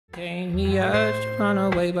Gave me the urge to run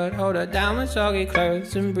away, but hold her down with soggy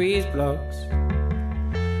clothes and breeze blocks.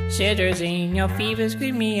 Citrazine, your fever's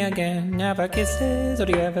with me again. Never kisses, or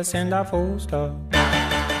do you ever send a full stop?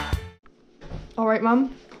 Alright,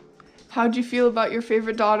 Mum. How'd you feel about your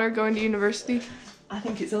favorite daughter going to university? I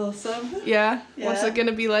think it's awesome. Yeah? Yeah. What's it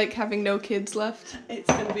gonna be like having no kids left? It's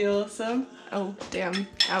gonna be awesome. Oh, damn.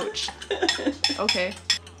 Ouch. Okay.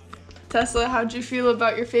 Tesla, how'd you feel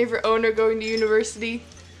about your favorite owner going to university?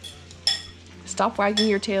 Stop wagging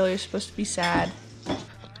your tail, you're supposed to be sad.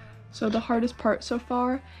 So the hardest part so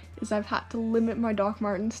far is I've had to limit my Doc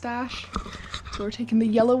Marten stash. So we're taking the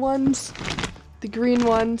yellow ones, the green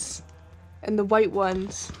ones, and the white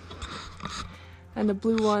ones. And the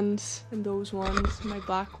blue ones, and those ones, my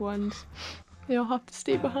black ones. They all have to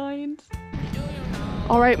stay behind.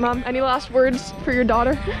 Alright, Mom, any last words for your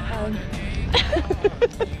daughter?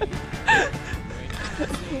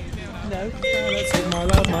 No. My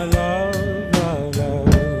love, my love, love, love.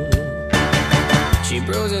 She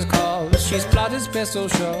bruises calls, she's blooded pistol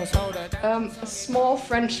shots. A small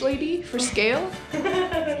French lady for scale.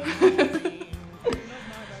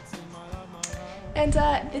 And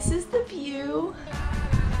this is the view.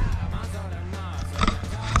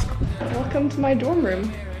 Welcome to my dorm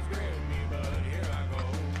room.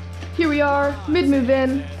 Here we are, mid-move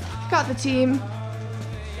in. Got the team.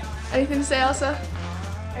 Anything to say, Elsa?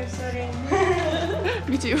 I'm sweating.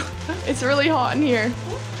 Me too. It's really hot in here.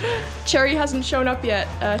 Cherry hasn't shown up yet.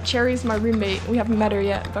 Cherry's my roommate. We haven't met her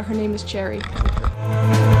yet, but her name is Cherry.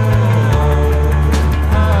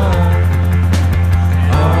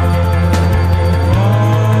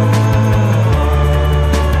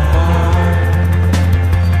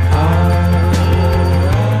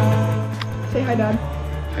 Say hi, Dad.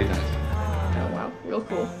 Hey, Dad. Oh wow, real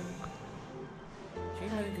cool.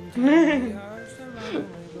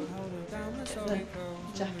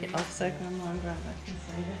 Jacket off so Grandma and Grandpa can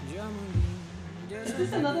see it. Is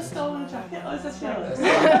this another stolen jacket or is this yours?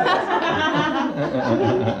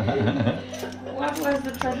 What was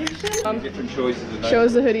the tradition? Different choices of Show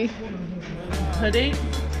us the hoodie. Hoodie.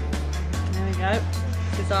 There we go.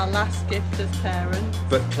 This is our last gift as parents.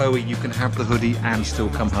 But Chloe, you can have the hoodie and still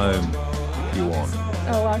come home if you want.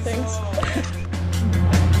 Oh wow, thanks.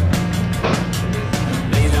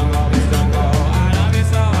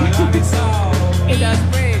 Hey, Dad.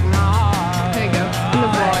 There you go. In the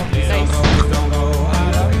vlog.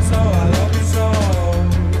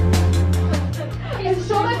 Nice.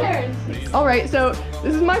 Show my parents. Alright, so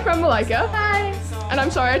this is my friend Malika. Hi. And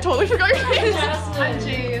I'm sorry, I totally forgot your name. Jasmine. I'm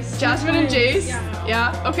Jace. Jasmine and Jace?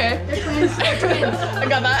 Yeah, okay. They're twins. I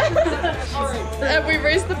got that. And we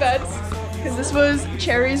raised the beds because this was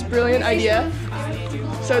Cherry's brilliant idea.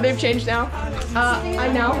 So they've changed now. I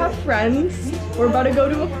now have friends. We're about to go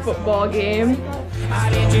to a football game.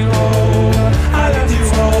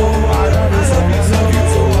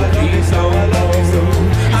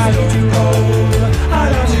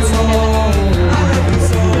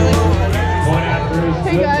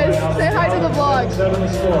 Hey guys, say hi to the vlog.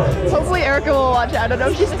 Hopefully Erica will watch it. I don't know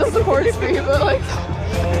if she still supports me, but like.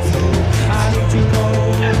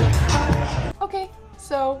 Okay,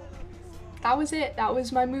 so that was it. That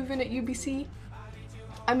was my move in at UBC.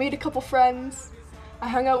 I made a couple friends. I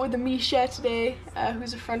hung out with Amisha today,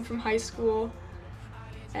 who's a friend from high school.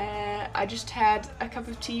 I just had a cup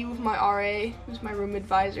of tea with my RA, who's my room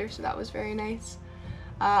advisor, so that was very nice.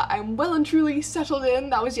 I'm well and truly settled in.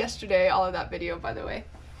 That was yesterday, all of that video, by the way.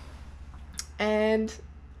 And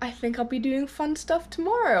I think I'll be doing fun stuff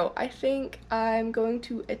tomorrow. I think I'm going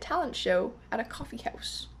to a talent show at a coffee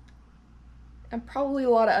house. And probably a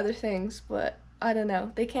lot of other things, but I don't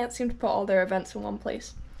know. They can't seem to put all their events in one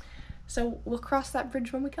place. So we'll cross that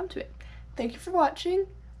bridge when we come to it. Thank you for watching.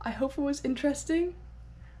 I hope it was interesting.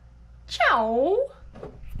 Ciao!